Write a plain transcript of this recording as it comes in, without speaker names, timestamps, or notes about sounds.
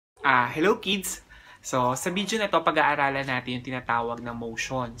Hello kids! So, sa video na to, pag-aaralan natin yung tinatawag na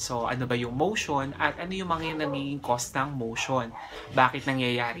motion. So, ano ba yung motion at ano yung mga nagiging cause ng motion? Bakit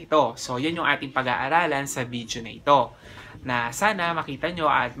nangyayari ito? So, yan yung ating pag-aaralan sa video na ito. Na sana makita nyo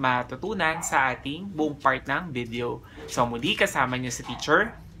at matutunan sa ating buong part ng video. So, muli kasama nyo si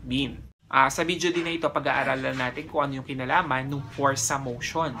Teacher Bean. Sa video din na ito, pag-aaralan natin kung ano yung kinalaman ng force sa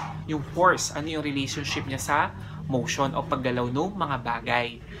motion. Yung force, ano yung relationship niya sa motion o paggalaw ng mga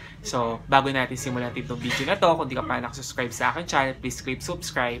bagay. So, bago natin simulan itong video na to, kung di ka pa nakasubscribe sa akin channel, please click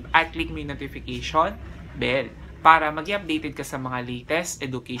subscribe at click mo yung notification bell para mag-updated ka sa mga latest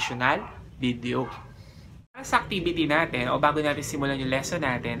educational video. Sa activity natin, o bago natin simulan yung lesson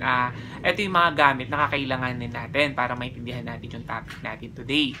natin, ito yung mga gamit na kakailanganin natin para maintindihan natin yung topic natin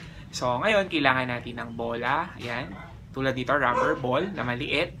today. So, ngayon, kailangan natin ng bola. Ayan. Tulad dito, rubber ball na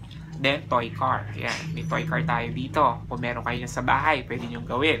maliit. Then, toy car. Ayan. May toy car tayo dito. Kung meron kayo sa bahay, pwede nyo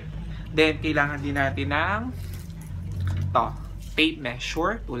gawin. Then, kailangan din natin ng tape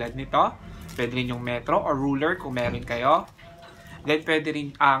measure. Tulad nito. Pwede rin yung metro or ruler kung meron kayo. Then, pwede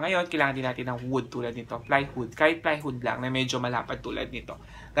rin, ngayon, kailangan din natin ng wood tulad nito. Plywood. Kahit plywood lang na medyo malapad tulad nito.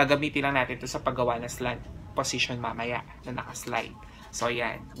 Gagamitin lang natin ito sa paggawa ng slant position mamaya na nakaslide. So,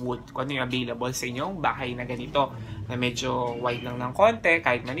 yan. Wood. Kung ano yung available sa inyong bahay na ganito. Na medyo wide lang ng konti.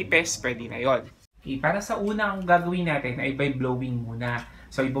 Kahit manipis, pwede na yon. Okay, para sa una, ang gagawin natin ay by blowing muna.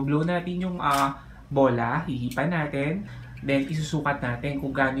 So, iboblow natin yung bola. Hihipan natin. Then, isusukat natin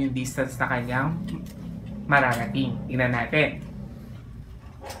kung gaano yung distance na kanyang mararating. Tingnan natin.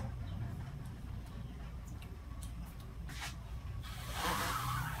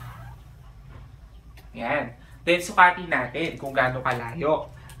 Yan. Then, sukatin natin kung gaano kalayo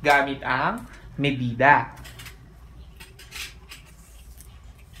gamit ang medida.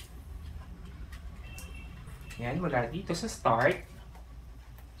 Yan, mula dito sa start.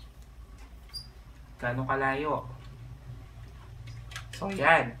 Gaano kalayo. So,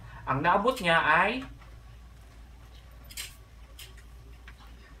 yan. Ang naabot niya ay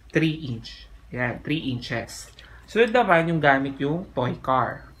 3 inch. Yan, 3 inches. Sunod naman yung gamit yung toy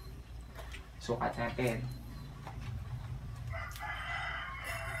car. Sukat natin.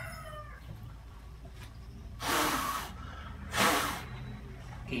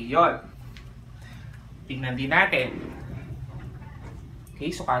 Okay, yun. Tingnan din natin.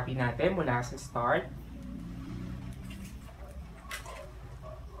 Okay, sukatin natin mula sa start.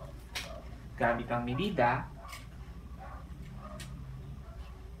 Gamit ang medida.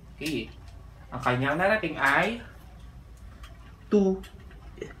 Okay. Ang kanyang narating ay 2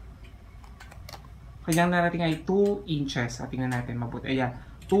 inches. Tingnan natin mabuti. Ayan,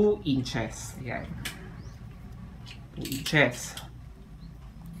 2 inches. Ayan. 2 inches.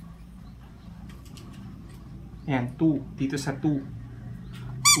 Ayan, 2. Dito sa 2.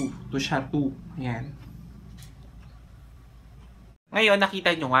 2. Ito siya 2. Ayan. Ngayon,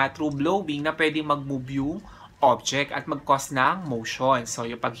 nakita nyo nga, through blowing na pwedeng mag-move yung object at mag-cause ng motion. So,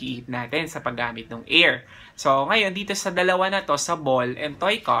 yung pag-heat natin sa paggamit ng air. So, ngayon, dito sa dalawa na to, sa ball and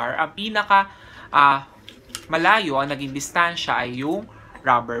toy car, ang pinaka malayo ang naging distansya ay yung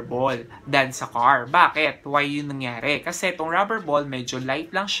rubber ball than sa car. Bakit? Why yun nangyari? Kasi itong rubber ball, medyo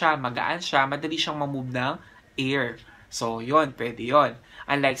light lang siya, magaan siya, madali siyang mamove ng air. So, yun, pwede yun.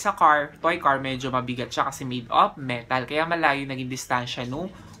 Unlike sa car, toy car, medyo mabigat siya kasi made of metal. Kaya malayo naging distansya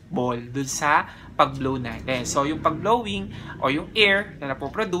nung ball dun sa pag-blow natin. So, yung pag-blowing o yung air na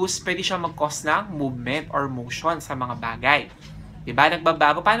napoproduce, pwede siya mag-cause ng movement or motion sa mga bagay. Diba?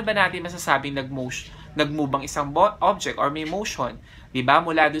 Nagbabago. Paano ba natin masasabing nag-move ang isang object or may motion? Diba?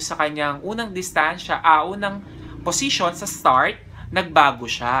 Mula dun sa kanyang unang distansya, unang position sa start, nagbago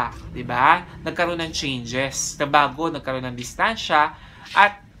siya. Diba? Nagkaroon ng changes. Nagkaroon ng distansya,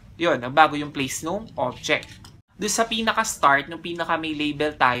 at yun, nagbago yung place ng object. Doon sa pinaka-start, nung pinaka may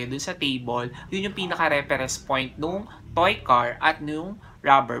label tayo doon sa table, yun yung pinaka-reference point nung toy car at nung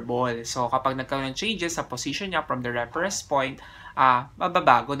rubber ball. So, kapag nagkaroon ng changes sa position niya from the reference point,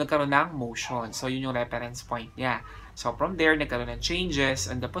 mababago, nagkaroon ng motion. So, yun yung reference point niya. So, from there, nagkaroon ng changes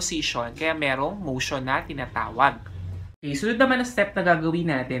on the position, kaya merong motion na tinatawag. Okay, sunod naman na step na gagawin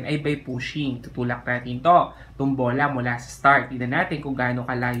natin ay by pushing. Tutulak natin itong bola mula sa start. Tignan natin kung gaano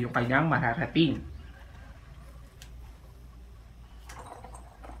kalayo kanyang mararating.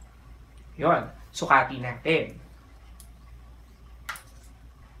 Yun, sukatin natin.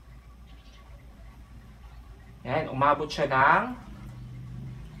 Yan, umabot siya ng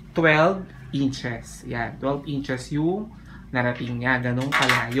 12 inches. Yan, 12 inches yung narating niya. Ganong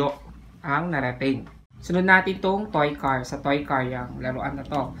kalayo ang narating. Sunod natin itong toy car. Sa toy car, yung laruan na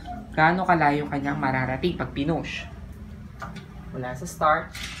to. Gaano kalayo kanyang mararating pag pinush? Mula sa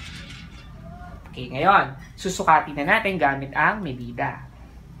start, Okay, ngayon, susukatin na natin gamit ang medida.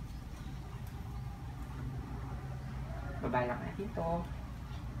 Baba lang natin ito.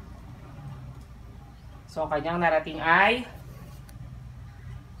 So, kanyang narating ay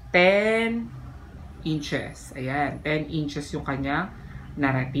 10 inches. Ayan, 10 inches yung kanyang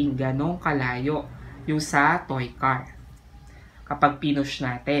narating. Ganong kalayo yung sa toy car. Kapag pinush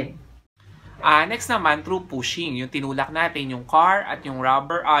natin. Next naman, through pushing. Yung tinulak natin yung car at yung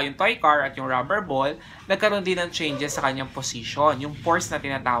yung toy car at yung rubber ball, nagkaroon din ng changes sa kanyang position. Yung force na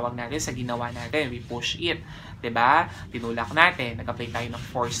tinatawag natin sa ginawa natin, we push it. 'Di ba? Tinulak natin, nag-apply tayo ng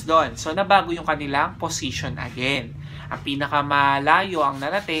force doon. So, nabago yung kanilang position again. Ang pinakamalayo ang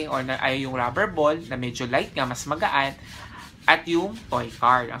narating ay yung rubber ball na medyo light nga, mas magaan, at yung toy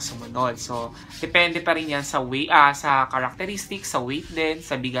car ang sumunod. So, depende pa rin yan sa weight, sa characteristics, sa weight din,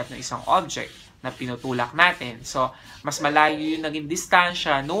 sa bigat ng isang object na pinutulak natin. So, mas malayo yung naging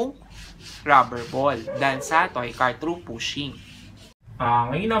distansya nung rubber ball than sa toy car through pushing.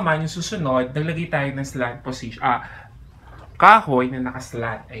 Ngayon naman, yung susunod, naglagay tayo ng slant position. Kahoy na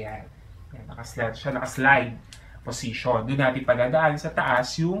nakaslant. Ayan. Nakaslant siya, nakaslide position. Doon natin padadaan sa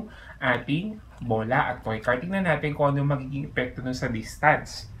taas yung ating bola at toy car. Tingnan natin kung ano magiging epekto nun sa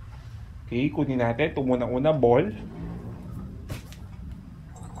distance. Okay, kunin natin ito muna ball.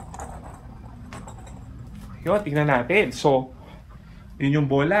 Yun, tingnan natin. So, yun yung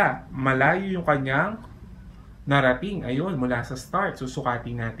bola. Malayo yung kanyang narating. Ayun, mula sa start.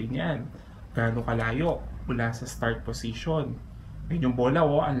 Susukatin natin yan. Gaano kalayo mula sa start position. Yun yung bola,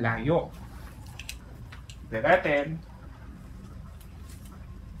 ang layo. Tignan natin.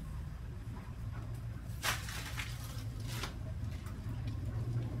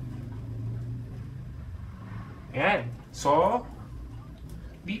 Ayan. So,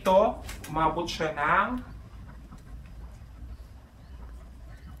 dito, umabot siya ng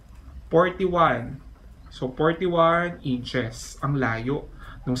 41. So, 41 inches ang layo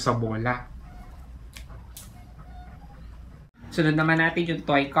nung sa bola. Sunod naman natin yung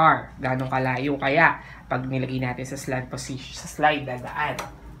toy car. Ganong kalayo kaya pag nilagay natin sa slant position, sa slide dadaan.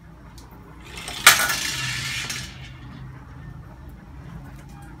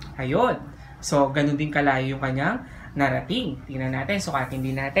 Ayun. So, ganun din kalayo yung kanyang narating. Tingnan natin, sukatin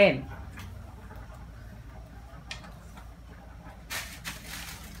din natin.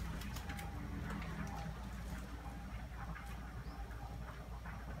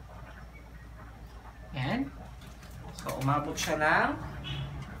 Yan. So, umabot siya ng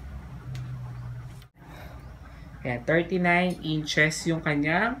 39 inches yung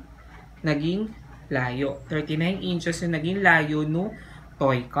kanyang naging layo. 39 inches yung naging layo no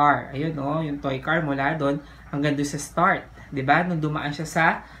toy car. Ayun yung toy car mula doon hanggang doon sa start. 'Di ba? Nung dumaan siya sa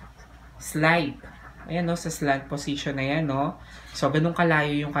slide. Ayan sa slant position na yan So, ganun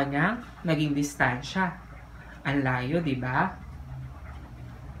kalayo yung kanyang naging distansya. Ang layo, 'di ba?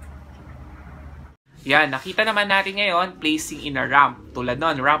 Yan, nakita naman natin ngayon placing in a ramp. Tulad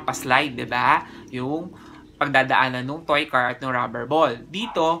nun, ramp pa slide, 'di ba? Yung pagdadaanan ng toy car at ng rubber ball.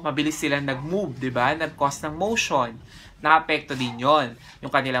 Dito, mabilis silang nag-move, 'di ba? Nag-cause ng motion. Na-apekto din yon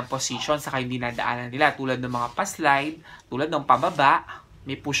yung kanilang position sa hindi nadaanan nila. Tulad ng mga pa-slide, tulad ng pababa,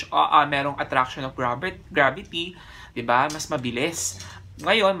 may push, merong attraction of gravity, 'di ba? Mas mabilis.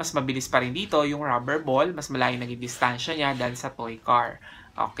 Ngayon, mas mabilis pa rin dito yung rubber ball, mas malayo naging distansya niya dahil sa toy car.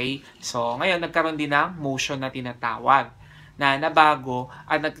 Okay? So, ngayon, nagkaroon din ng motion na tinatawag na nabago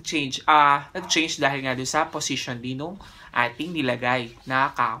at nag-change dahil nga doon sa position din nung ating nilagay na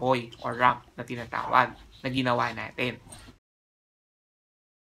kahoy or ramp na tinatawag na ginawa natin.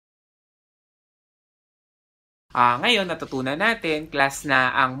 Ngayon, natutunan natin, class,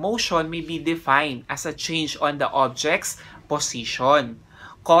 na ang motion may be defined as a change on the object's position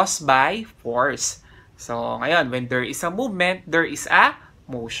caused by force. So, ngayon, when there is a movement, there is a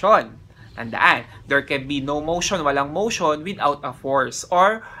motion. Tandaan, there can be no motion, walang motion without a force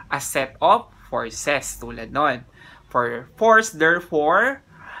or a set of forces. Tulad nun. For force, therefore,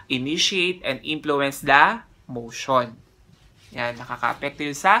 initiate and influence the motion. Yan, nakaka-apekto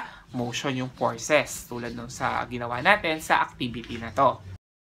yun sa motion yung forces. Tulad nung sa ginawa natin sa activity na to.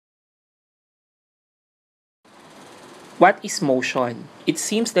 What is motion? It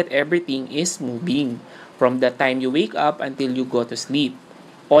seems that everything is moving from the time you wake up until you go to sleep.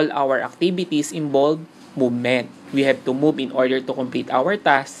 All our activities involve movement. We have to move in order to complete our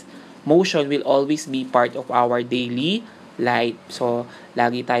tasks. Motion will always be part of our daily life. So,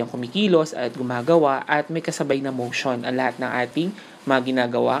 lagi tayong kumikilos at gumagawa at may kasabay na motion ang lahat ng ating mga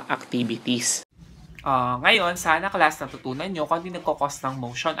ginagawa activities. Ngayon, sana class natutunan nyo kung ano nagkakos ng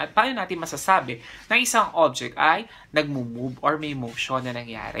motion at paano natin masasabi na isang object ay nagmo-move or may motion na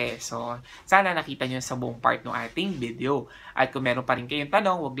nangyari. So, sana nakita nyo sa buong part ng ating video. At kung meron pa rin kayong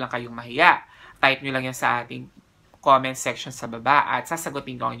tanong, huwag lang kayong mahiya. Type nyo lang yan sa ating comment section sa baba at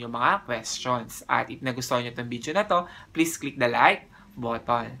sasagutin ko ang inyong mga questions. At if nagustuhan nyo itong video na to, please click the like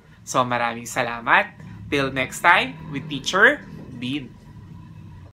button. So, maraming salamat. Till next time, with Teacher Bean.